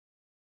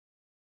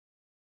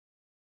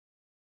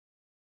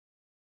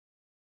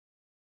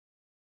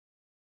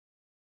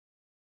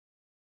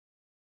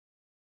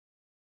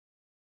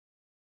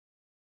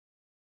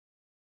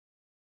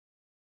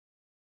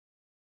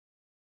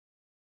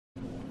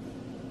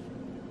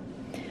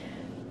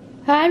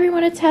Hi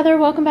everyone, it's Heather.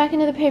 Welcome back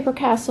into the Paper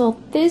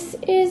Castle. This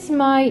is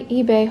my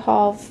eBay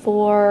haul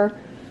for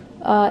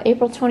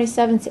April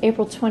 27th to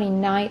April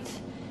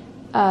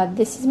 29th.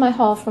 This is my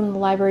haul from the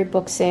library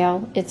book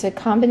sale. It's a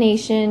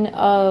combination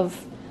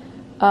of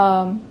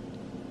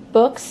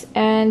books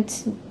and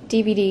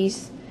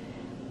DVDs.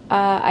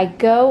 I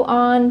go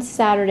on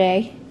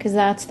Saturday because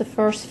that's the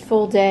first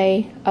full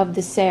day of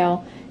the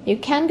sale. You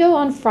can go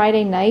on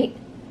Friday night,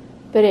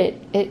 but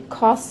it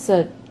costs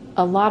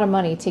a lot of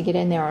money to get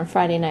in there on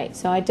Friday night,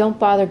 so I don't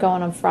bother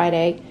going on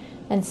Friday.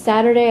 And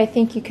Saturday, I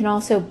think you can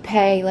also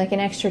pay like an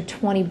extra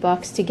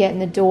 $20 to get in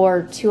the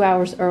door 2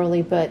 hours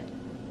early, but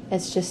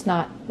it's just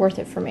not worth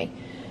it for me.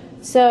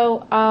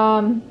 So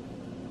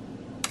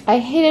I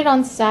hit it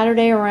on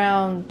Saturday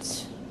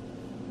around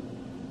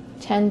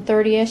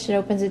 10:30ish. It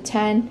opens at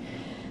 10,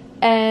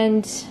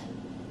 and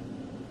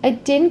I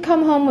didn't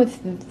come home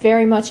with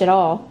very much at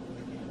all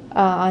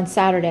on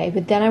Saturday,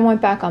 but then I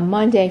went back on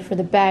Monday for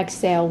the bag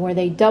sale where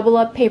they double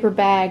up paper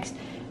bags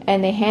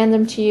and they hand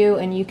them to you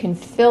and you can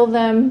fill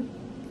them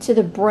to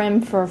the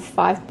brim for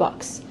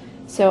 $5.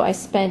 So I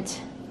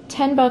spent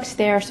 $10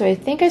 there, so I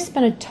think I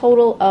spent a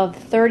total of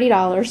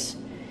 $30,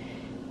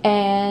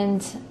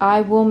 and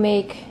I will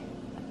make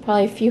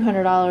probably a few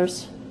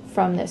 $100s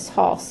from this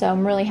haul, so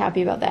I'm really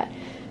happy about that.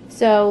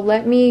 So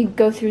let me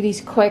go through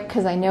these quick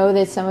because I know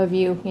that some of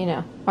you,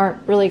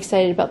 aren't really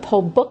excited about the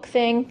whole book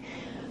thing.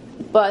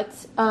 But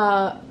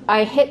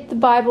I hit the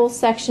Bible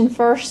section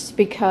first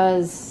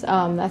because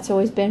that's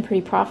always been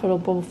pretty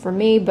profitable for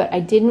me, but I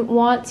didn't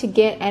want to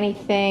get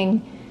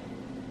anything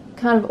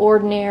kind of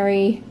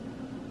ordinary.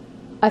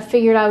 I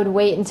figured I would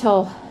wait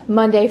until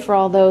Monday for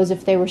all those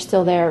if they were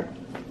still there.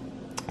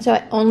 So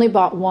I only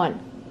bought one,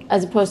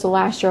 as opposed to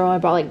last year when I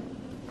bought like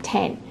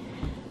 10.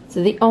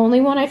 So the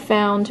only one I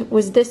found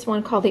was this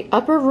one called the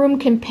Upper Room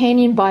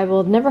Companion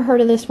Bible. I've never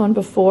heard of this one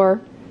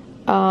before.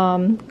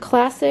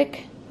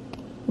 Classic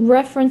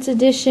reference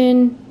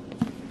edition.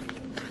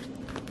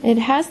 It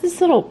has this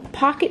little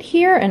pocket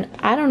here, and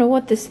I don't know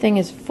what this thing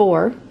is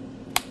for.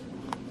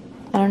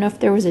 I don't know if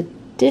there was a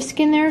disc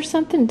in there or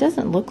something. It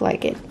doesn't look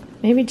like it.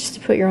 Maybe just to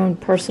put your own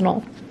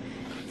personal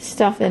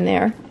stuff in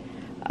there.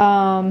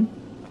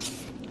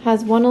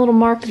 Has one little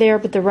mark there,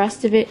 but the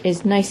rest of it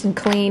is nice and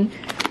clean.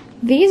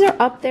 These are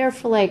up there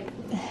for like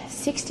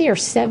 60 or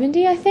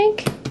 70, I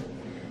think.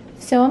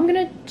 So I'm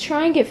gonna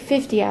try and get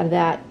 50 out of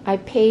that. I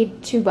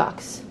paid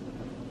 $2.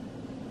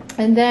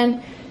 And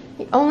then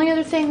the only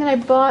other thing that I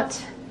bought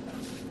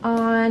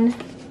on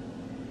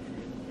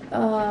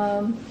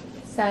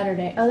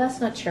Saturday, oh,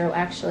 that's not true,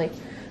 actually.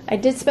 I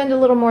did spend a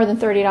little more than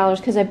 $30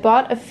 because I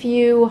bought a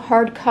few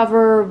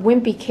hardcover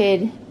Wimpy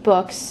Kid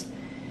books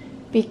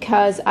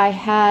because I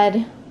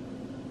had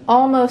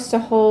almost a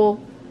whole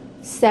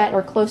set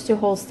or close to a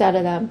whole set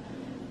of them.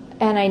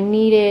 And I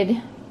needed,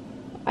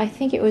 I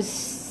think it was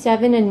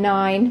 7 and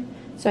 9,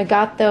 so I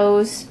got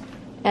those.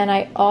 And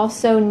I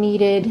also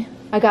needed,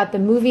 I got the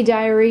movie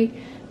diary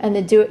and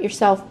the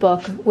do-it-yourself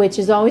book, which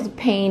is always a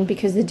pain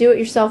because the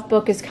do-it-yourself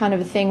book is kind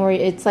of a thing where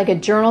it's like a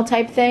journal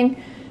type thing,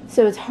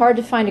 so it's hard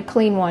to find a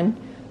clean one,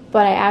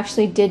 but I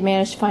actually did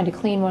manage to find a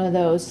clean one of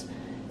those.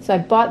 So I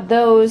bought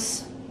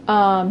those,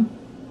 and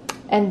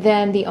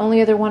then the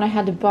only other one I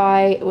had to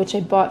buy, which I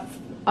bought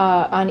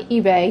on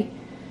eBay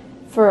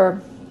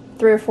for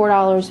 $3 or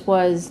 $4,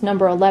 was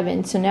number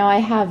 11. So now I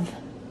have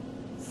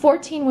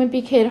 14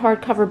 Wimpy Kid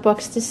hardcover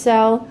books to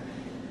sell.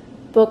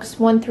 Books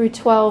 1 through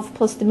 12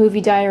 plus the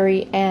movie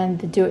diary and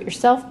the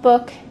do-it-yourself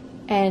book,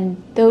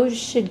 and those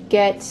should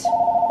get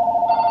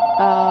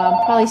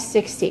probably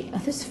 60. Oh,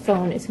 this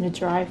phone is going to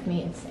drive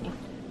me insane.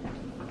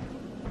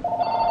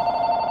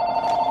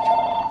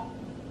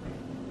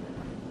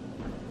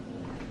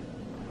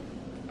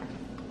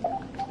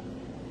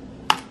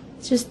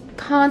 It's just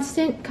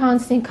constant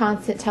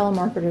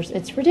telemarketers.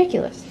 It's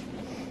ridiculous.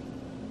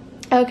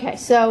 Okay,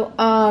 so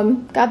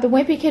got the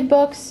Wimpy Kid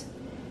books.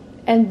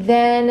 And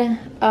then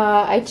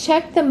I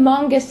checked the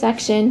manga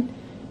section,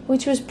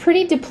 which was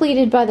pretty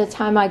depleted by the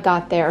time I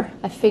got there.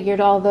 I figured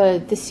all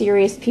the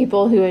serious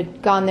people who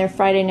had gone there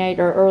Friday night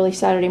or early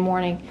Saturday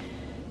morning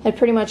had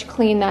pretty much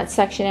cleaned that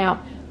section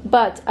out.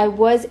 But I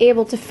was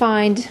able to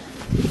find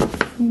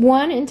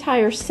one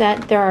entire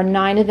set. There are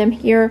 9 of them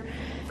here.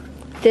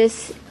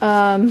 This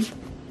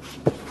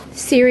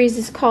series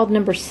is called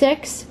number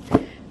 6.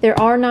 There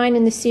are 9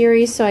 in the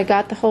series, so I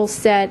got the whole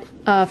set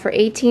for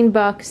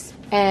 $18,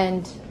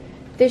 and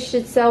this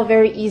should sell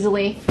very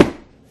easily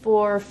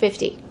for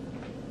 $50.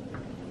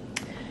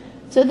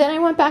 So then I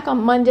went back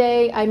on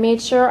Monday. I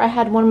made sure I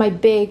had one of my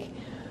big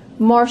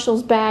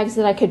Marshall's bags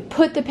that I could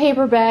put the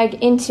paper bag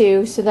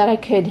into so that I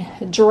could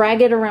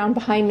drag it around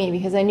behind me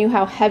because I knew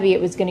how heavy it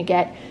was going to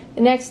get.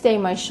 The next day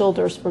my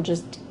shoulders were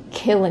just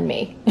killing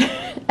me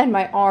and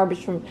my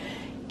arms from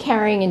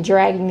carrying and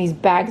dragging these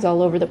bags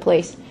all over the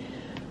place.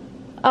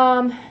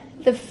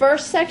 The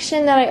first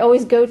section that I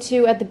always go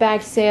to at the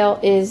bag sale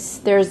is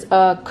there's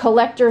a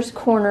collector's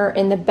corner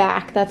in the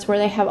back. That's where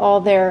they have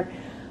all their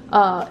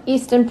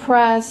Easton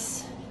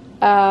Press,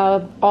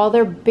 all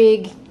their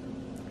big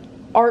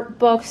art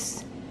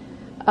books,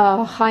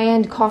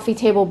 high-end coffee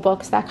table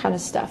books, that kind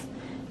of stuff.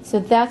 So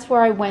that's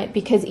where I went,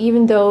 because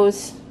even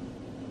those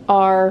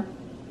are,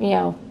 you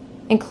know,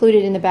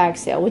 included in the bag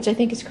sale, which I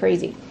think is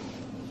crazy.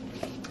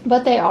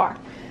 But they are.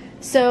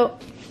 So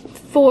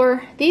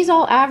for these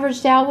all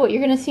averaged out, what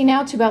you're going to see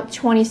now, to about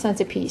 20 cents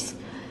a piece.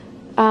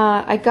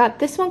 I got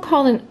this one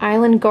called An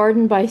Island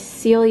Garden by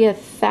Celia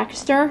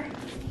Thaxter.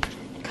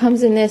 It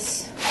comes in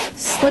this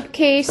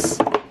slipcase.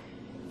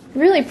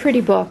 Really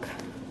pretty book.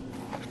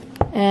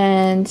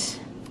 And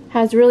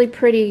has really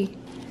pretty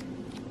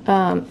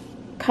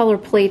color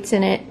plates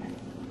in it.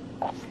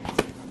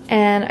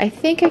 And I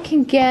think I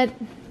can get,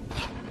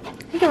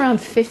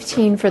 around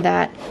 15 for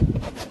that.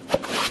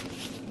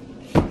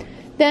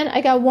 Then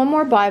I got one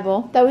more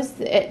Bible. Those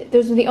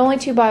were the only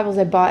 2 Bibles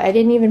I bought. I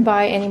didn't even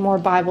buy any more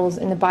Bibles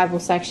in the Bible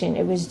section.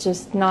 It was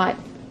just not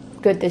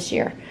good this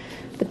year.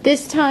 But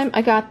this time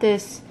I got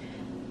this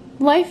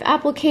Life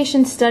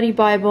Application Study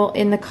Bible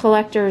in the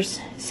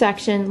collector's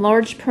section.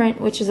 Large print,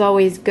 which is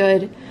always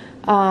good.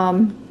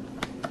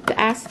 The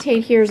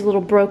acetate here is a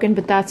little broken,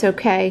 but that's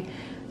okay.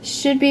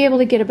 Should be able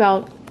to get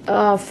about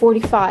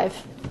 $45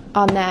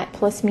 on that,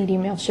 plus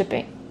medium mail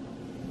shipping.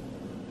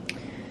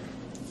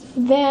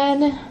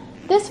 Then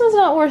this one's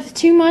not worth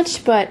too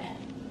much, but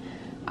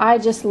I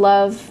just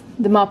love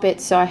the Muppets,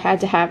 so I had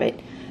to have it.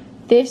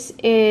 This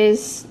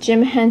is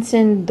Jim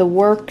Henson, The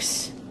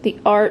Works, The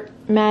Art,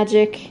 the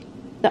Magic,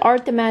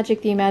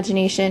 the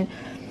Imagination.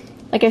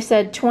 Like I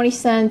said, 20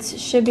 cents.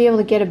 Should be able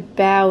to get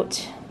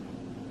about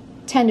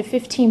 10 to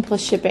 15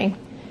 plus shipping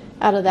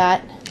out of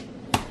that.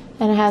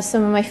 And it has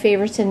some of my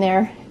favorites in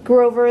there.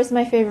 Grover is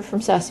my favorite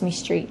from Sesame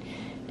Street.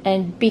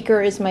 And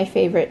Beaker is my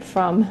favorite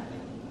from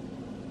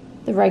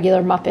the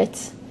regular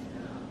Muppets.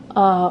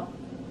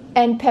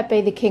 And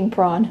Pepe the King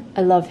Prawn.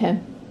 I love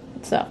him.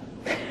 So,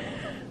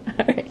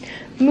 alright,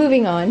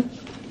 moving on.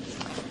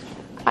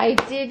 I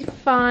did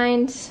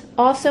find,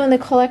 also in the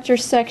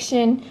collector's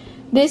section,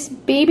 this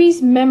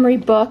Baby's Memory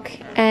Book.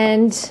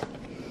 And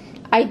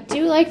I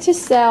do like to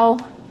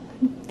sell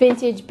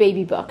vintage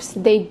baby books.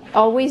 They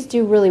always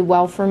do really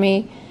well for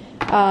me.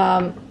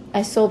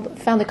 I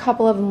found a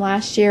couple of them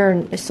last year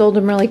and I sold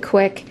them really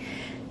quick.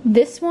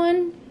 This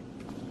one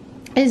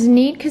is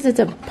neat because it's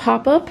a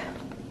pop-up.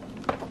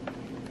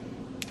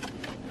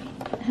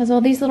 It has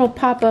all these little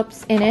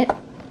pop-ups in it,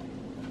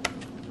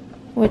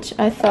 which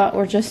I thought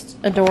were just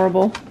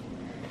adorable.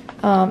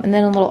 And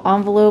then a little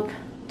envelope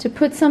to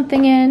put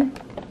something in.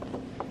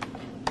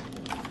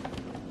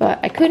 But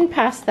I couldn't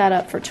pass that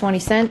up for 20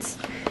 cents.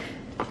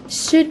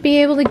 Should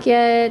be able to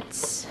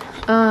get,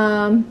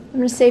 I'm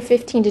going to say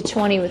 15 to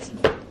 20 with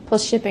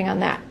plus shipping on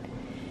that.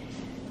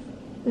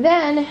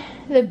 Then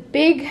the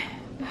big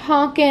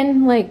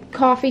honkin' like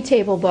coffee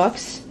table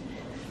books.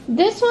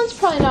 This one's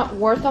probably not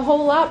worth a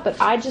whole lot, but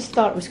I just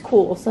thought it was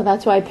cool, so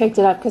that's why I picked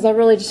it up, because I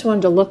really just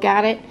wanted to look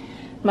at it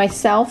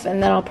myself,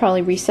 and then I'll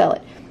probably resell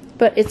it.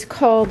 But it's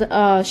called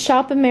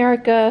Shop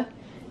America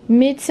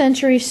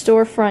Mid-Century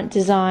Storefront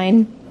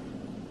Design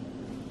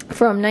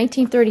from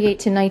 1938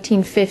 to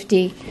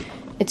 1950.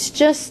 It's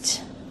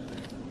just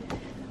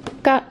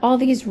got all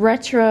these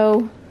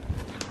retro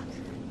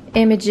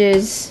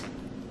images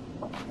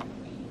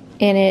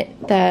in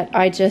it that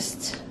I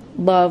just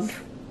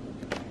love.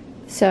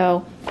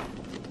 So,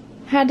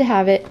 had to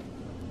have it.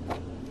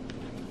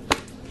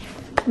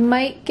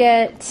 Might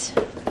get,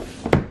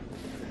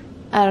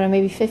 I don't know,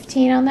 maybe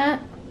 15 on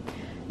that.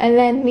 And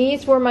then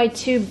these were my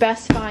 2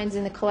 best finds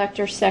in the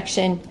collector's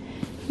section.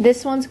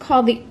 This one's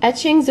called The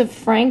Etchings of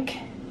Frank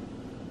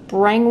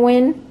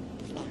Brangwyn.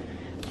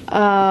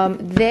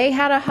 They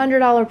had a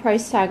 $100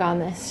 price tag on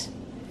this.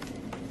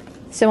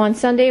 So on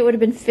Sunday it would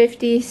have been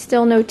 $50,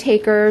 still no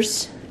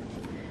takers.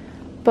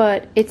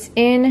 But it's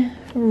in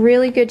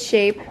really good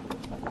shape.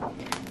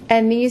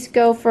 And these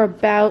go for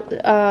about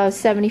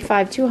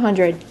 $75 to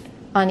 $100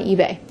 on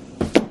eBay.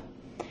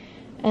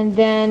 And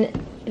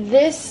then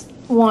this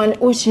one,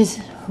 which is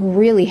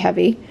really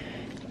heavy,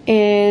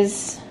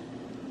 is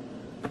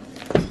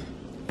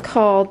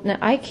called, now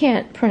I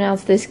can't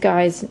pronounce this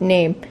guy's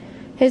name.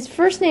 His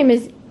first name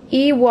is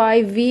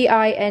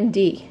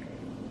Eyvind.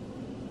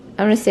 I'm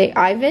going to say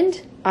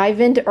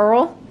Eyvind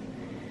Earl.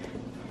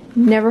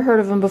 Never heard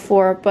of him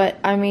before, but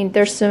I mean,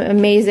 there's some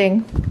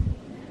amazing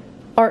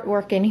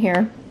artwork in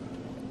here.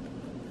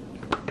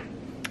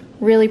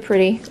 Really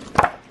pretty.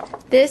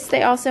 This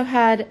they also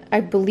had,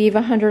 I believe,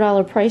 a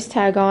 $100 price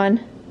tag on.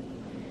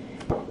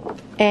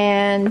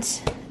 And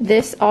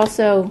this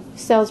also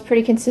sells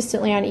pretty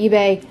consistently on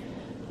eBay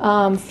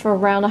for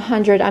around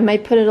 $100. I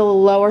might put it a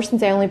little lower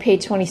since I only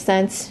paid 20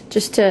 cents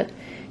just to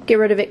get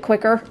rid of it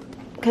quicker,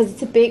 because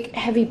it's a big,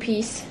 heavy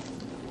piece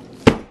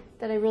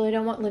that I really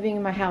don't want living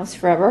in my house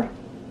forever.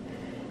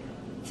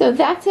 So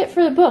that's it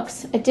for the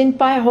books. I didn't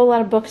buy a whole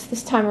lot of books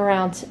this time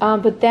around,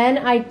 but then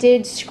I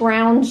did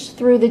scrounge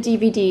through the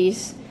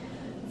DVDs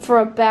for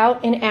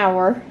about an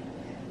hour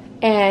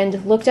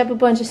and looked up a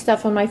bunch of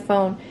stuff on my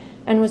phone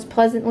and was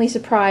pleasantly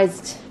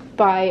surprised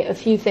by a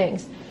few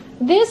things.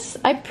 this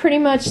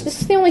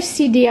is the only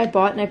CD I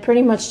bought, and I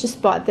pretty much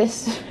just bought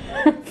this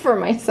for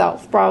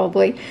myself,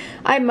 probably.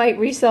 I might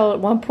resell it at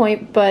one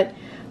point, but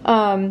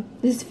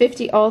this is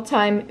 50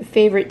 all-time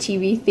favorite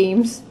TV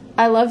themes.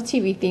 I love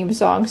TV theme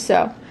songs,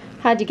 so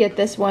had to get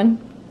this one.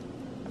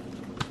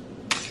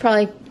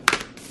 Probably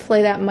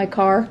play that in my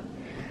car.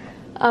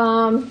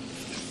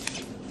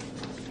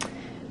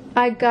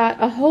 I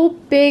got a whole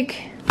big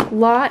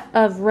lot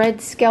of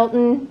Red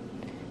Skelton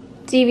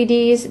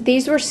DVDs.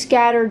 These were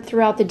scattered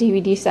throughout the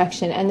DVD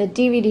section, and the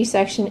DVD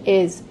section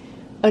is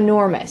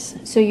enormous.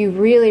 So you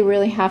really,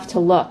 really have to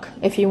look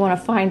if you want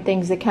to find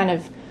things that kind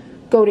of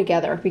go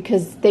together,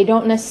 because they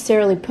don't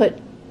necessarily put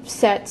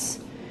sets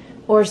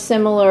or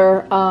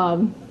similar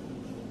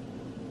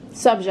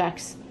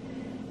subjects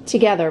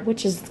together,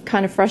 which is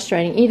kind of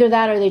frustrating. Either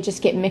that or they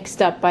just get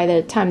mixed up by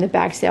the time the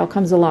bag sale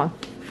comes along.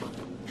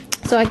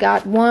 So I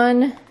got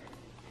 1,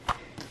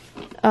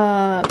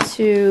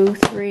 2,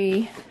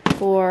 3,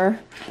 4,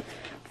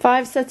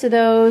 5 sets of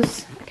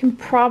those. I can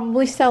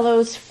probably sell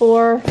those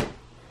for,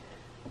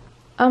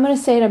 I'm going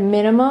to say at a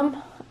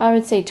minimum, I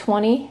would say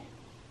 20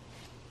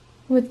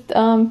 with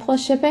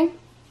plus shipping.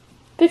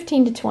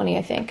 15 to 20,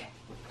 I think.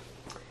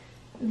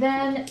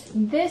 Then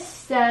this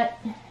set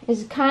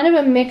is kind of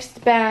a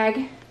mixed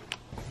bag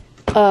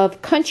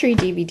of country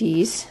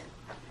DVDs.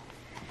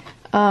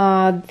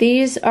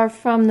 These are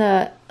from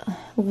the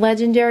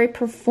Legendary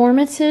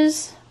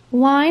Performances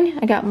line.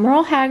 I got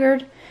Merle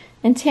Haggard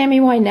and Tammy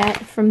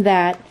Wynette from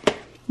that.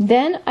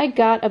 Then I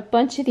got a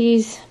bunch of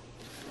these,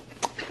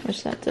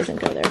 wish that doesn't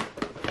go there,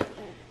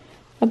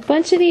 a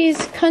bunch of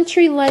these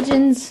Country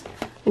Legends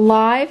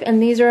Live,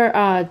 and these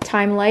are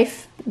Time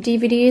Life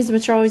DVDs,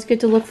 which are always good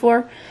to look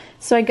for.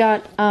 So I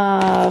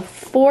got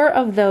 4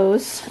 of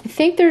those. I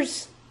think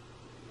there's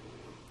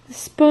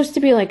supposed to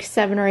be like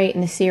 7 or 8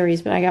 in the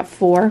series, but I got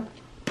 4.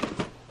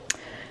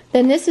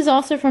 Then this is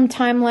also from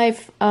Time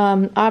Life,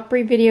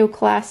 Opry Video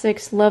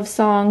Classics, Love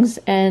Songs,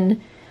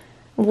 and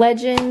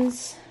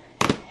Legends,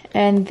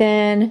 and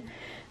then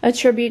a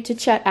tribute to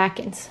Chet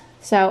Atkins.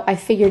 So I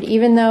figured,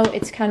 even though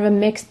it's kind of a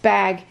mixed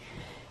bag,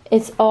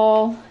 it's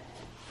all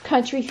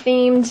country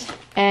themed,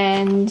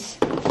 and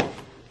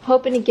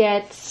hoping to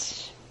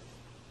get,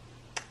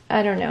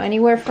 I don't know,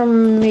 anywhere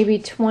from maybe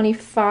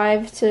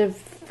 25 to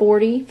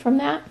 40 from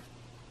that.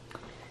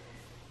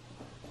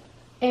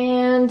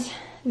 And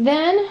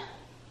then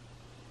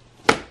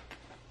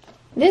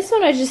this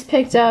one I just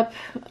picked up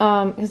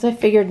because I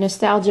figured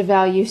nostalgia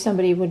value,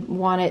 somebody would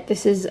want it.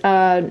 This is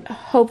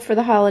Hope for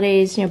the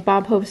Holidays, you know,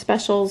 Bob Hope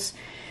specials,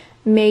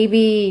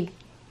 maybe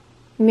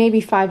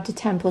 5 to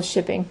 10 plus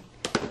shipping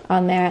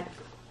on that.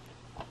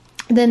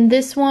 Then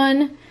this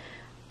one,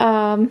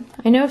 I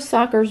know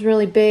soccer's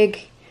really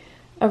big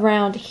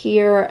around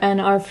here,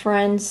 and our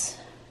friend's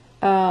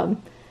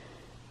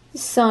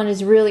son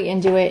is really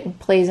into it and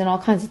plays in all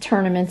kinds of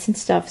tournaments and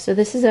stuff. So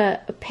this is a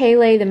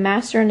Pele, the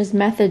Master and His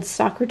Methods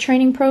soccer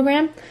training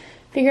program.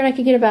 Figured I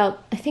could get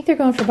about, I think they're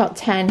going for about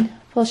 10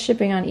 plus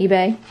shipping on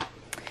eBay.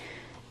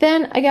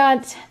 Then I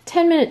got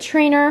 10-minute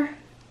trainer,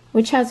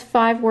 which has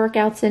 5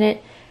 workouts in it.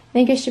 I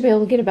think I should be able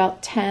to get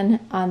about 10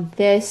 on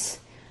this.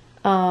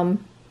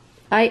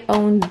 I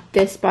own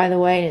this, by the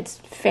way, and it's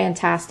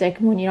fantastic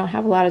when you don't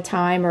have a lot of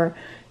time, or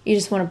you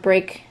just want to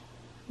break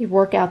your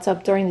workouts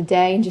up during the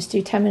day and just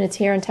do 10 minutes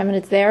here and 10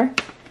 minutes there.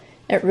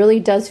 It really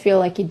does feel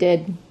like you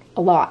did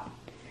a lot.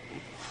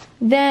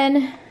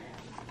 Then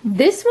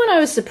this one I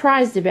was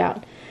surprised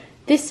about.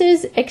 This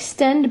is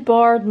Extend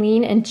Bar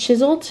Lean and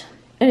Chiseled,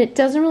 and it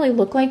doesn't really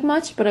look like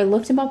much, but I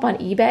looked them up on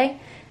eBay,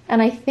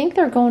 and I think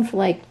they're going for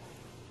like,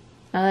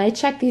 I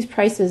checked these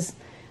prices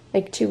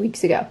like 2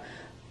 weeks ago,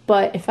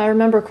 but if I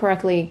remember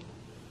correctly,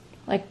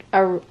 like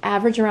our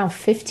average around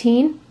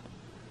 15.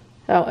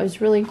 So I was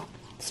really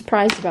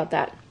surprised about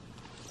that.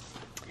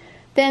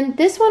 Then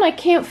this one I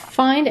can't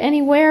find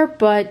anywhere,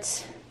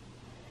 but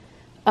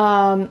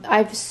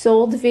I've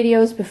sold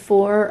videos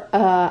before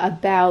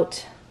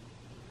about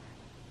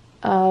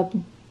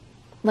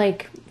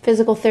like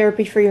physical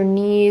therapy for your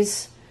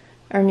knees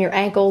or your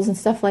ankles and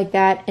stuff like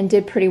that, and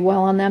did pretty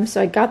well on them.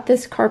 So I got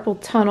this carpal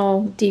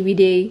tunnel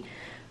DVD.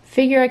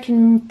 Figure I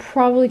can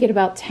probably get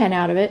about 10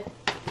 out of it.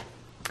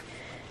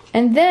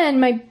 And then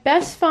my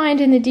best find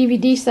in the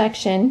DVD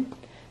section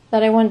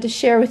that I wanted to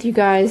share with you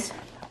guys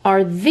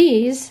are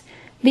these.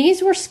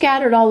 These were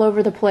scattered all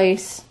over the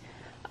place,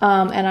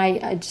 and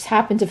I just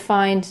happened to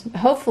find,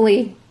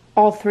 hopefully,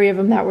 all 3 of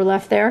them that were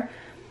left there.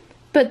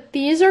 But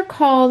these are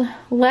called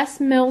Les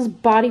Mills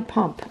Body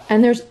Pump,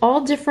 and there's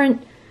all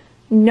different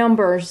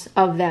numbers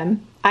of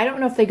them. I don't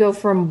know if they go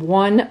from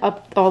 1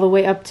 up all the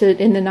way up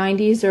to in the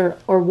 90s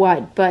or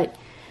what, but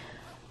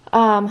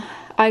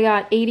I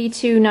got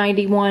 82,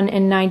 91,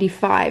 and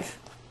 95.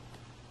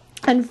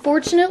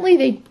 Unfortunately,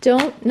 they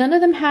don't, none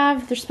of them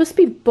have, there's supposed to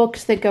be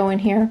books that go in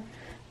here.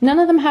 None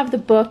of them have the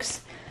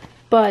books,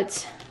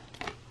 but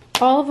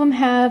all of them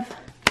have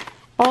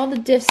all the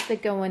discs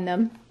that go in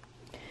them.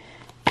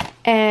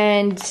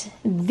 And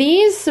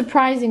these,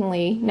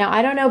 surprisingly, now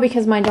I don't know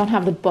because mine don't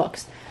have the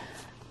books,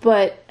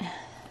 but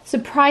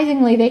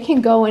surprisingly, they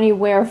can go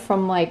anywhere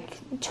from like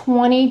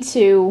 20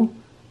 to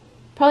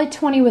probably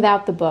 20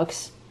 without the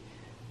books,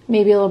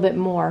 maybe a little bit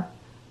more,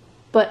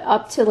 but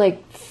up to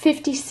like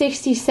 $50,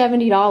 $60,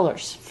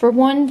 $70 for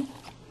one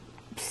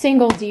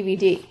single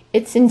DVD.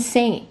 It's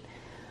insane.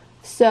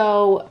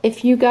 So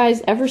if you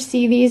guys ever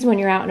see these when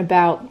you're out and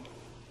about,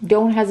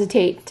 don't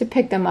hesitate to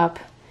pick them up,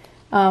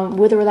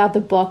 with or without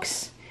the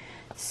books.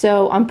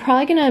 So I'm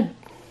probably gonna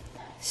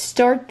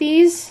start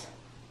these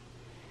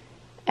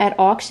at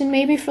auction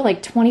maybe for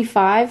like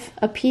 $25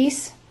 a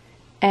piece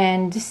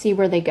and see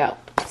where they go,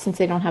 since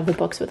they don't have the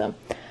books with them.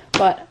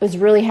 But I was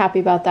really happy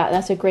about that.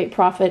 That's a great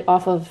profit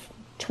off of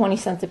 20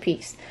 cents a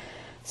piece.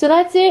 So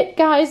that's it,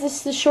 guys.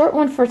 This is a short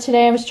one for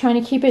today. I was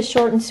trying to keep it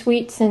short and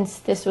sweet since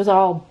this was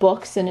all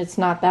books and it's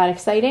not that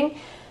exciting.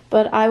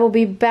 But I will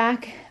be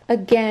back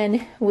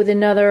again with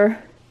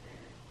another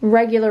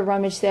regular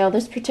rummage sale.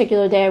 This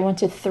particular day I went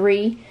to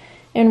 3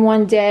 in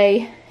one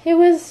day. It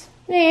was,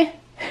 it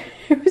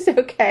was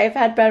okay. I've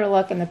had better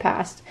luck in the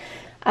past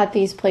at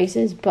these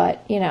places,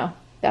 but you know,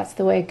 that's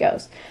the way it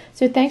goes.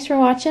 So thanks for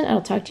watching.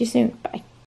 I'll talk to you soon. Bye.